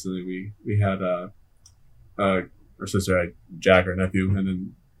recently. We had our sister had Jack, our nephew, and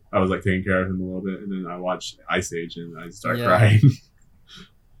then I was like taking care of him a little bit, and then I watched Ice Age and I started Yeah. crying.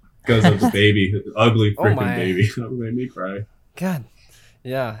 because of the baby, the ugly Oh freaking my. baby. That made me cry. God,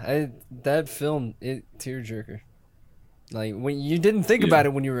 yeah, that film, it tearjerker. Like when you didn't think Yeah. about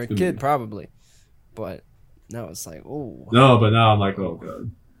it when you were a Good kid, movie. probably, but now it's like, oh, No, but now I'm like, oh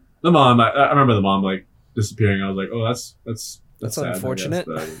god. The mom, I remember the mom like disappearing. I was like, oh, that's That's sad, I guess, unfortunate.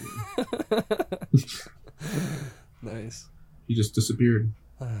 but nice. he just disappeared.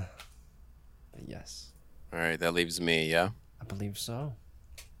 Yes, All right, that leaves me. Yeah. I believe so.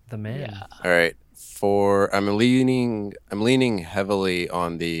 The man. Yeah. All right. I'm leaning heavily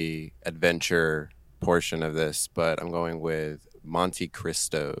on the adventure portion of this, but I'm going with Monte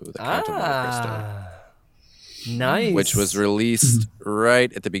Cristo, the Count of Monte Cristo, Nice. which was released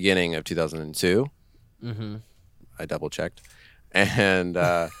right at the beginning of 2002. Mm-hmm. I double checked, and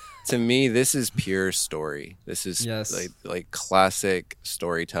to me, this is pure story. This is Yes. like classic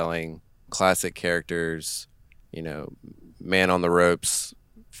storytelling, classic characters. You know, man on the ropes,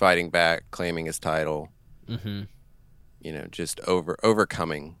 fighting back, claiming his title. Mm-hmm. You know, just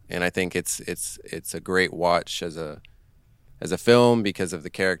overcoming. And I think it's a great watch as a film because of the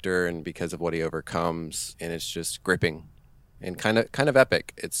character and because of what he overcomes, and it's just gripping and kind of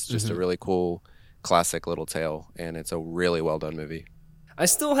epic. It's just a really cool classic little tale, and it's a really well done movie. I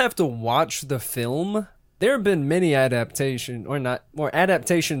still have to watch the film. There have been many adaptations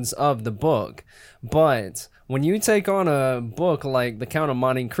of the book, but when you take on a book like The Count of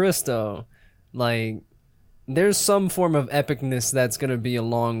Monte Cristo, like there's some form of epicness that's going to be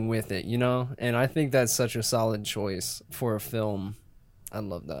along with it, you know? And I think that's such a solid choice for a film. I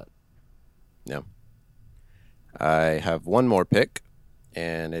love that. Yeah. I have one more pick,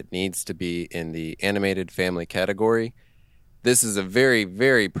 and it needs to be in the animated family category. This is a very,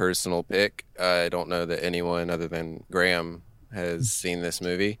 very personal pick. I don't know that anyone other than Graham has seen this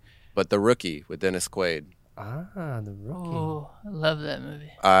movie, but The Rookie with Dennis Quaid. The Rookie. Oh, I love that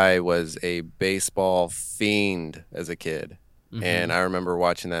movie. I was a baseball fiend as a kid, and I remember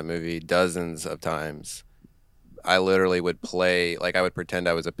watching that movie dozens of times. I literally would play, like I would pretend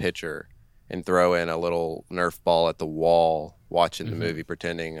I was a pitcher and throw in a little Nerf ball at the wall watching the movie,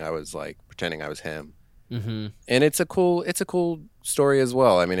 pretending I was him. Mm-hmm. And it's a cool story as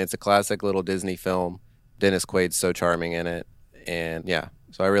well. I mean, it's a classic little Disney film. Dennis Quaid's so charming in it, and yeah,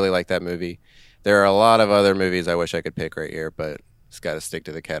 so I really like that movie. There are a lot of other movies I wish I could pick right here, but it's got to stick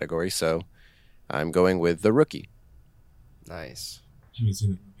to the category. So I'm going with The Rookie. Nice. I haven't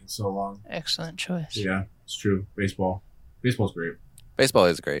seen it in so long. Excellent choice. Yeah, it's true. Baseball's great. Baseball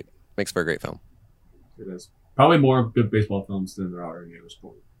is great. Makes for a great film. It is probably more good baseball films than there are any other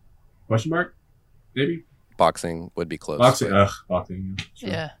sport. Question mark? Maybe Boxing would be close. boxing. but- Boxing. Yeah, sure.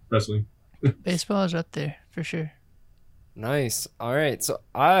 Yeah. Wrestling. Baseball is up there for sure. Nice. All right. So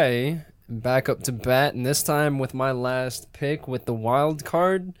I am back up to bat, and this time with my last pick with the wild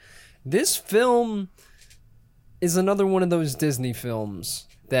card. This film is another one of those Disney films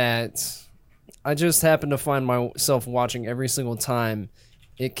that I just happen to find myself watching every single time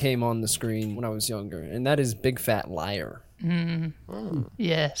it came on the screen when I was younger, and that is Big Fat Liar.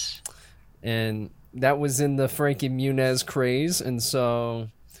 Yes. And that was in the Frankie Muniz craze, and so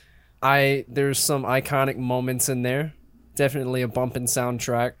there's some iconic moments in there. Definitely a bumping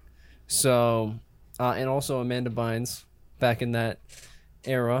soundtrack. So, and also Amanda Bynes back in that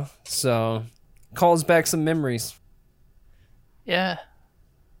era. So, calls back some memories. Yeah.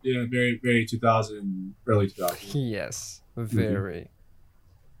 Yeah, very, very 2000, early 2000. Yes, very.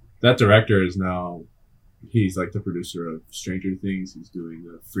 That director is now, he's like the producer of Stranger Things. He's doing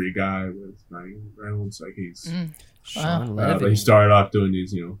the Free Guy with Ryan Reynolds. Like he's, Sean but Levy. he started off doing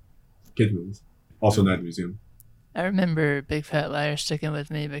these, kids movies. Also Night at the Museum. I remember Big Fat Liar sticking with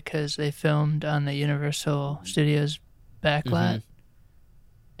me because they filmed on the Universal Studios backlot.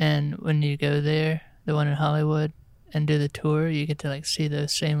 And when you go there, the one in Hollywood, and do the tour, you get to like see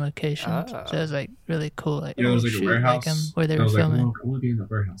those same locations. So it was like really cool. Like, Yeah, there was like shoot, a warehouse. like, where they I were was filming. like, I want to be in that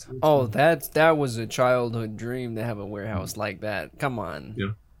warehouse. Oh, that was a childhood dream to have a warehouse like that. Come on.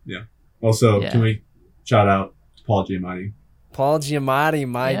 Yeah. Also, Yeah. can we shout out to Paul Giamatti? Paul Giamatti,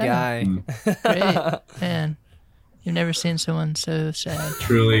 my Yeah. guy. Great. Man, you've never seen someone so sad.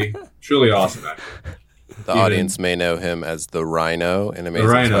 Truly, truly awesome actor. The Even- audience may know him as the Rhino in The Amazing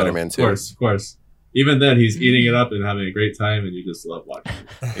Rhino, Spider-Man of 2. course, of course. Even then, he's eating it up and having a great time, and you just love watching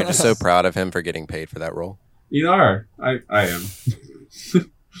it. You're just so proud of him for getting paid for that role. You are. I am.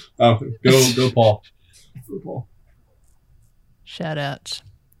 Go Paul. Go Paul. Shout outs.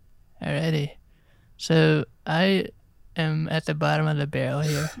 Alrighty. So I am at the bottom of the barrel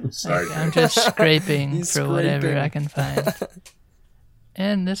here. I'm sorry. Like, I'm just scraping He's for whatever scraping. I can find.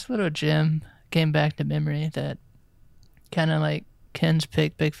 And this little gem came back to memory that kind of like Ken's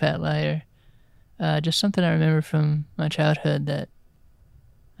pick, Big Fat Liar. Just something I remember from my childhood that,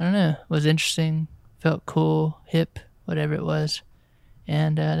 I don't know, was interesting, felt cool, hip, whatever it was.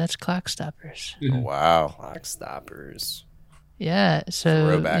 And that's Clock Stoppers. Wow. Clock Stoppers. Yeah, so,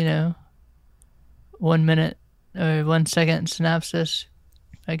 Throwback. 1 minute or 1 second synopsis.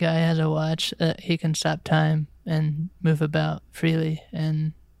 A guy has a watch that he can stop time and move about freely,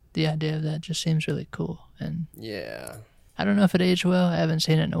 and the idea of that just seems really cool. And Yeah. I don't know if it aged well. I haven't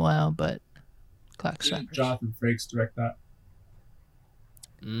seen it in a while, but Clock Didn't Stoppers. Jonathan Frakes direct that?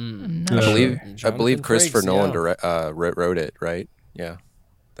 I'm I not believe sure. I believe Christopher Frakes, Nolan yeah. wrote it, right? Yeah.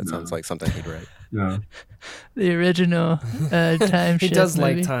 That No. sounds like something he'd write. No. The original time He shift does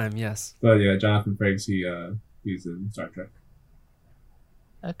movie. like time, yes. But yeah, Jonathan Frakes, he's in Star Trek,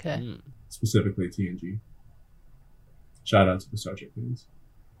 Okay. specifically TNG. Shout out to the Star Trek fans.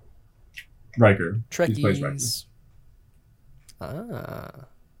 Riker. He plays Riker. Trekkies. Ah,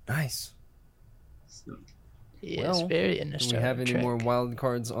 nice. So, He is Well, very into Do we Star have any Trek. more wild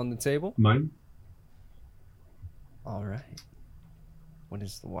cards on the table? mine? All right. What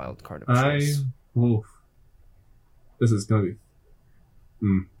is the wild card of I. choice? Oof. This is gonna be.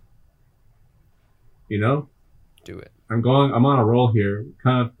 You know, Do it. I'm on a roll here,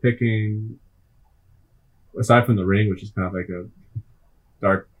 kind of picking. Aside from The Ring, which is kind of like a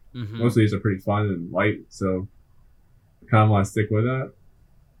dark. Mm-hmm. Most of these are pretty fun and light, so I kind of want to stick with that.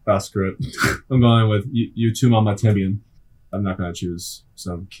 Screw it. I'm going with You Too Mama Tembian. I'm not going to choose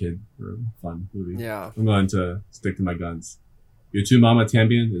some kid or fun movie. Yeah. I'm going to stick to my guns. You Too Mama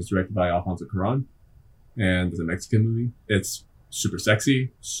También is directed by Alfonso Cuarón, and it's a Mexican movie. It's super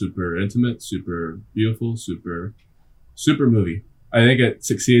sexy, super intimate, super beautiful, super movie. I think it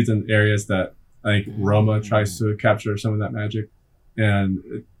succeeds in areas that I think Roma tries to capture some of that magic,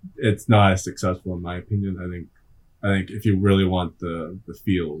 and it's not as successful in my opinion. I think if you really want the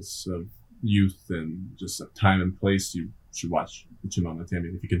feels of youth and just time and place, you should watch You Too Mama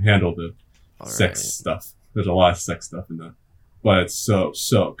También if you can handle the All sex right. stuff. There's a lot of sex stuff in that, but it's so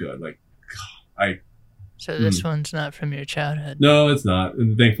good. Like, So this one's not from your childhood. no, it's not,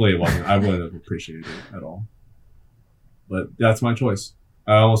 and thankfully it wasn't. I wouldn't have appreciated it at all. But that's my choice.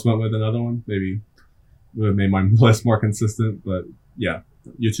 I almost went with another one. Maybe would have made my list more consistent, but yeah,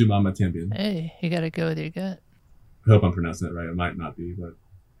 You Too Mama También. Hey, you gotta go with your gut. I hope I'm pronouncing it right. It might not be, but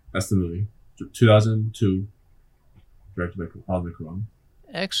that's the movie. 2002, directed by Alfonso Cuarón.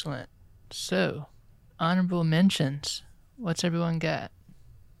 Excellent. So, honorable mentions. What's everyone got?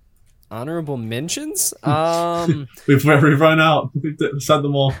 Honorable mentions? We've run out. We've said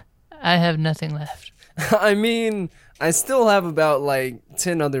them all. I have nothing left. I mean, I still have about like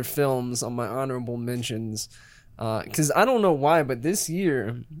 10 other films on my honorable mentions. Because I don't know why, but this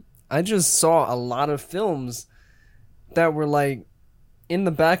year I just saw a lot of films that were like in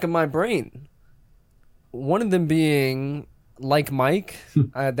the back of my brain. One of them being Like Mike.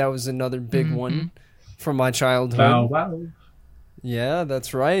 That was another big one from my childhood. Bow wow. Yeah,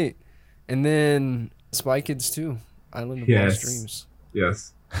 that's right. And then Spy Kids 2, Island of Yes. Lost Dreams.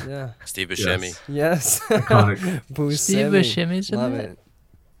 Yes. Yeah. Steve Buscemi. Yes. Iconic. Buscemi. Steve Buscemi's in Love that? it.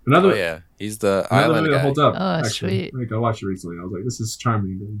 Another Oh yeah, he's the another island movie that guy. holds up. Oh, actually. sweet. Like, I watched it recently. I was like, this is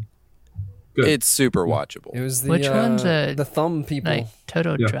charming. And good. It's super watchable. It was the Which one's, the Thumb people. Like,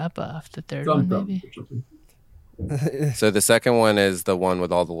 total Yeah. drop off. The third Thumb one, up maybe? or something. So the second one is the one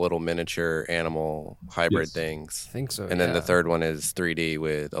with all the little miniature animal hybrid Yes. things. I think so. And then yeah. the third one is 3D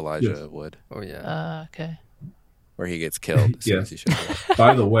with Elijah Yes. Wood, Oh yeah. Okay. where he gets killed as soon Yeah. as he shows up.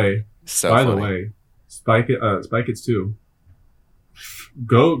 By the way, So By funny. the way, Spy Kids 2.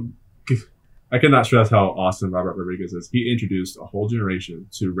 Go. I cannot stress how awesome Robert Rodriguez is. He introduced a whole generation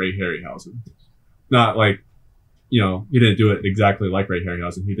to Ray Harryhausen. Not like, he didn't do it exactly like Ray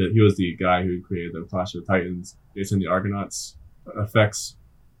Harryhausen. He was the guy who created the Clash of the Titans, Jason the Argonauts effects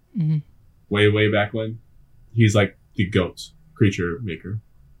hmm way back when. He's like the GOAT creature maker.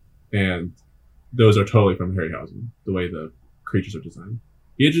 And those are totally from Harryhausen, the way the creatures are designed.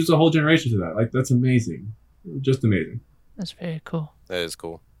 He introduced a whole generation to that. Like, that's amazing. Just amazing. That's very cool. That is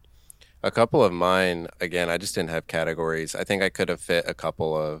cool. A couple of mine, again, I just didn't have categories. I think I could have fit a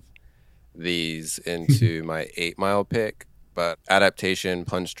couple of these into my 8 Mile pick, but Adaptation,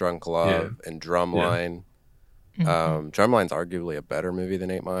 Punch Drunk Love, and Drumline. Drumline's arguably a better movie than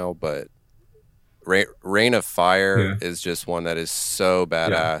 8 Mile, but Reign of Fire is just one that is so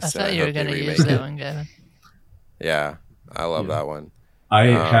badass. I thought and you were hope they going to remake use it. that one, Gavin. Yeah, I love that one. I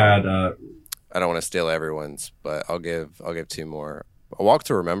had I don't want to steal everyone's, but I'll give 2 more. A Walk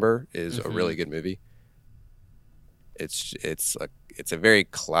to Remember is a really good movie. It's a very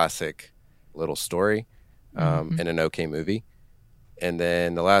classic little story, and an okay movie. And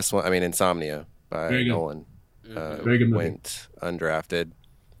then the last one, I mean, Insomnia by Very good. Nolan, Very good movie. went undrafted,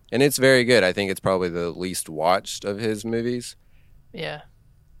 and it's very good. I think it's probably the least watched of his movies. Yeah.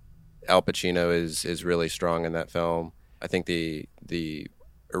 Al Pacino is really strong in that film. I think the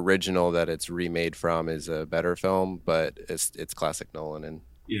original that it's remade from is a better film, but it's classic Nolan. And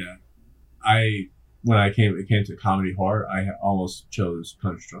Yeah. When it came to comedy horror, I almost chose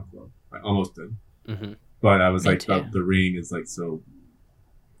Punch Drunk Love. I almost did. Mm-hmm. But I was Me like, too. the Ring is like so,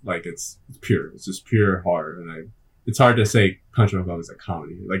 like it's pure. It's just pure horror, and it's hard to say Punch Drunk Love is a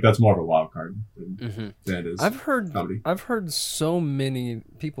comedy. Like that's more of a wild card than it is. I've heard comedy. so many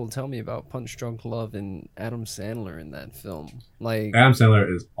people tell me about Punch Drunk Love and Adam Sandler in that film. Like, Adam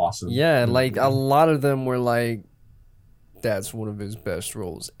Sandler is awesome. yeah, like a lot of them were like, that's one of his best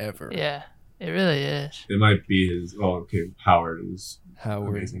roles ever. Yeah. It really is. It might be his. Oh, okay. Howard is Howard,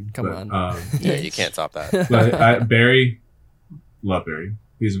 amazing. come But, on. yeah, you can't top that. But Barry, love Barry.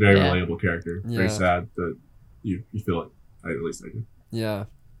 He's a very Yeah. relatable character. Very Yeah. sad, but you feel it. At least I do. Yeah.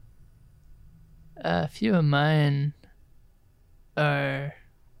 A few of mine are,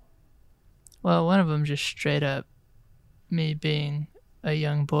 well, one of them just straight up me being a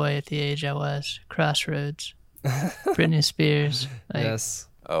young boy at the age I was. Crossroads. Britney Spears. Like, Yes.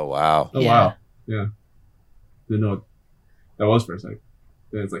 Oh wow. Oh Yeah. wow. Yeah. Didn't know what that was for a sec.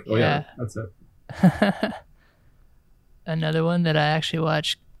 Then it's like, oh yeah, that's it. Another one that I actually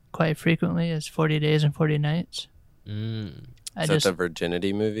watch quite frequently is 40 Days and 40 Nights. Mm. I Is just, that the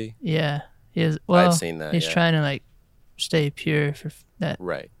virginity movie? yeah. He is, well, I've seen that. he's Yeah. trying to like stay pure for that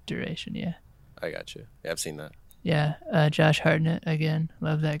Right. duration. Yeah. I got you. Yeah, I've seen that. Yeah. Josh Hartnett again.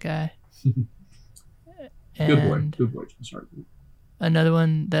 Love that guy. Good boy. And Good boy. Sorry. another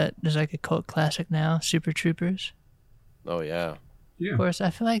one that is like a cult classic now, Super Troopers. Oh yeah. Yeah. Of course, I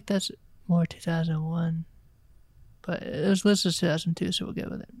feel like that's more 2001, but it was listed as 2002, so we'll go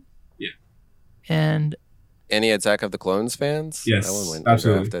with it. Yeah. And Any Attack of the Clones fans? Yes, That one went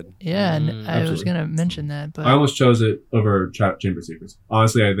absolutely. undrafted. yeah, and I was absolutely. gonna mention that, but I almost chose it over Chamber of Secrets.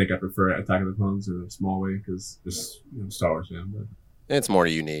 Honestly, I think I prefer Attack of the Clones in a small way because just Star Wars fan. But, It's more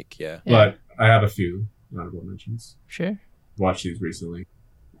unique. Yeah. yeah, but I have a few honorable mentions. sure. Watched these recently.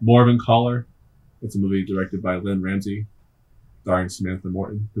 Morven Caller. It's a movie directed by Lynn Ramsey, starring Samantha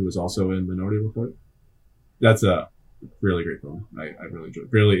Morton, who was also in Minority Report. That's a really great film. I really enjoyed it.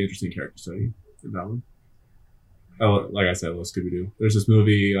 Really interesting character study in that one. Oh, like I said, let's Scooby-Doo. There's this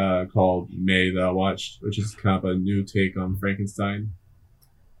movie called May that I watched, which is kind of a new take on Frankenstein.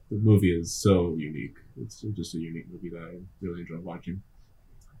 The movie is so unique. It's just a unique movie that I really enjoyed watching.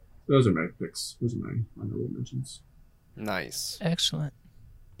 Those are my picks. Those are my honorable mentions. Nice. Excellent.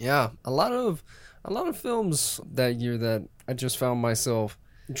 Yeah, a lot of films that year that I just found myself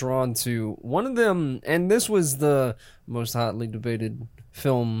drawn to. One of them, and this was the most hotly debated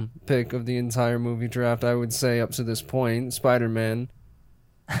film pick of the entire movie draft, I would say up to this point, Spider-Man.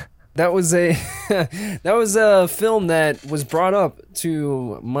 That was a film that was brought up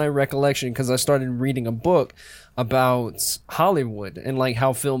to my recollection because I started reading a book about Hollywood and like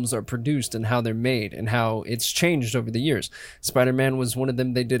how films are produced and how they're made and how it's changed over the years. Spider-Man was one of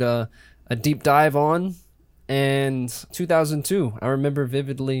them they did a deep dive on, and 2002 I remember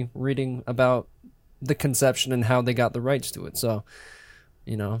vividly reading about the conception and how they got the rights to it. So,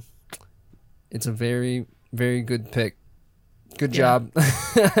 you know, it's a very, very good pick. Good Yeah. job.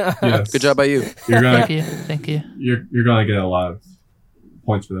 Yes. Good job by you. You're Thank gonna you. Thank you. you're gonna get a lot of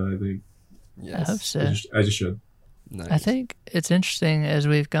points for that. I think. I hope so. As you should. Nice. I think it's interesting as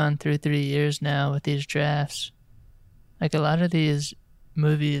we've gone through 3 years now with these drafts. Like a lot of these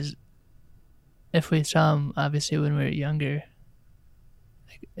movies, if we saw them obviously when we were younger,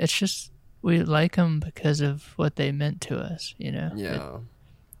 like, it's just we like them because of what they meant to us, you know? Yeah.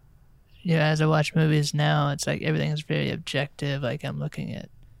 As I watch movies now, it's like everything is very objective. Like I'm looking at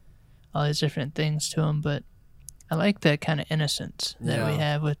all these different things to them, but I like that kind of innocence that we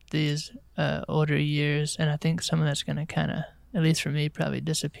Yeah. have with these older years, and I think some of that's going to kind of, at least for me, probably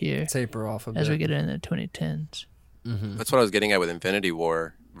disappear Taper off a bit. as we get into the 2010s. Mm-hmm. That's what I was getting at with Infinity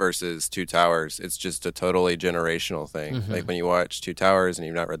War versus Two Towers. It's just a totally generational thing. Mhm. Like when you watch Two Towers and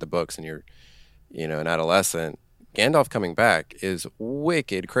you've not read the books and you're, an adolescent, Gandalf coming back is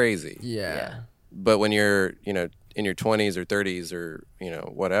wicked crazy. Yeah. But when you're, in your 20s or 30s or,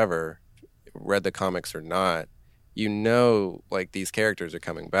 whatever, read the comics or not, like these characters are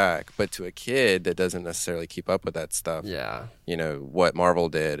coming back. But to a kid that doesn't necessarily keep up with that stuff, Yeah. what Marvel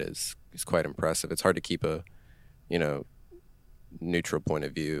did is quite impressive. It's hard to keep a, neutral point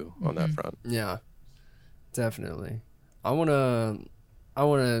of view on that front. Yeah. Definitely. I want to I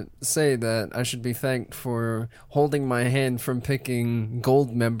want to say that I should be thanked for holding my hand from picking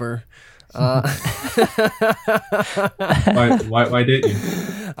Goldmember. Why didn't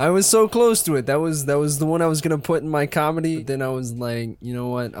you? I was so close to it. That was the one I was gonna put in my comedy. Then I was like, you know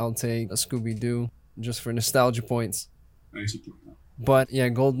what? I'll take a Scooby-Doo just for nostalgia points. Nice to point out. But yeah,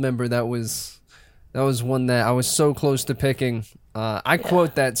 Goldmember. That was one that I was so close to picking. I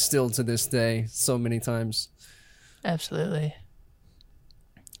quote that still to this day so many times. Absolutely.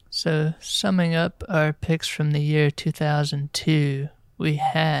 So, summing up our picks from the year 2002, we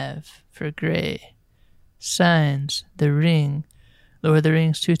have, for Gray, Signs, The Ring, Lord of the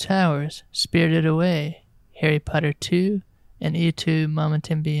Rings 2 Towers, Spirited Away, Harry Potter 2, and E2 Mama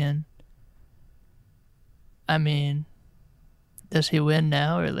Timbien. I mean, does he win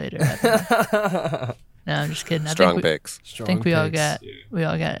now or later? No, I'm just kidding. Strong picks. I think we all got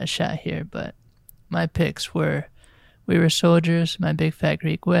a shot here, but my picks were We Were Soldiers, My Big Fat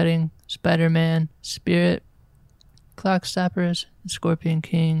Greek Wedding, Spider-Man, Spirit, Clockstoppers, The Scorpion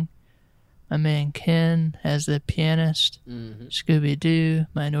King, my man Ken as the pianist, Scooby-Doo,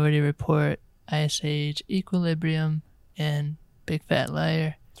 Minority Report, Ice Age, Equilibrium, and Big Fat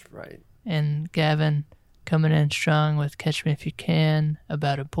Liar. That's right. And Gavin coming in strong with Catch Me If You Can,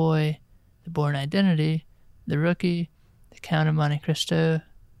 About a Boy, The Bourne Identity, The Rookie, The Count of Monte Cristo,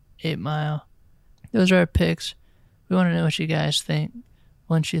 8 Mile. Those are our picks. We want to know what you guys think.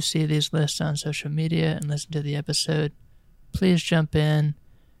 Once you see these lists on social media and listen to the episode, please jump in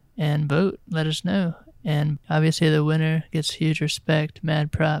and vote. Let us know. And obviously the winner gets huge respect,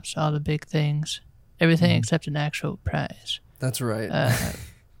 mad props, all the big things. Everything except an actual prize. That's right.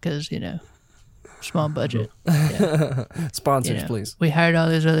 Because, small budget. Yeah. Sponsors, please. We hired all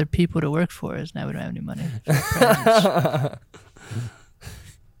these other people to work for us. Now we don't have any money for prizes.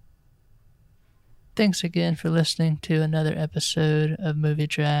 Thanks again for listening to another episode of Movie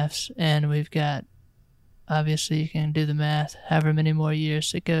Drafts. And we've got, obviously you can do the math, however many more years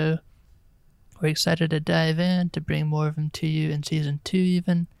to go. We're excited to dive in, to bring more of them to you in season 2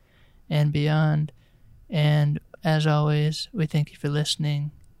 even, and beyond. And as always, we thank you for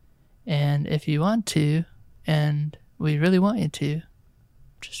listening. And if you want to, and we really want you to,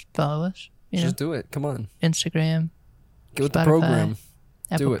 just follow us. Just do it. Come on. Instagram. Get with Spotify, the program.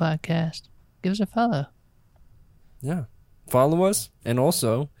 Apple Podcast. Give us a follow. Yeah. Follow us. And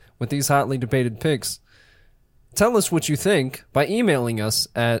also, with these hotly debated picks, tell us what you think by emailing us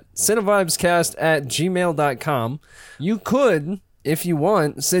at cinevibescast@gmail.com. You could, if you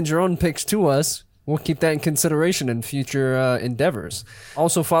want, send your own picks to us. We'll keep that in consideration in future endeavors.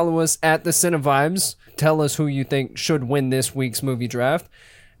 Also follow us at the Cinevibes. Tell us who you think should win this week's movie draft.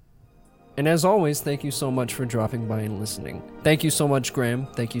 And as always, thank you so much for dropping by and listening. Thank you so much, Graham.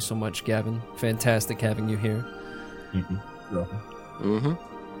 Thank you so much, Gavin. Fantastic having you here. Thank you. You're welcome. Mm-hmm.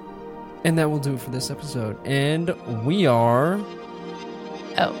 And that will do it for this episode. And we are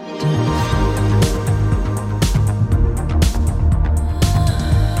out.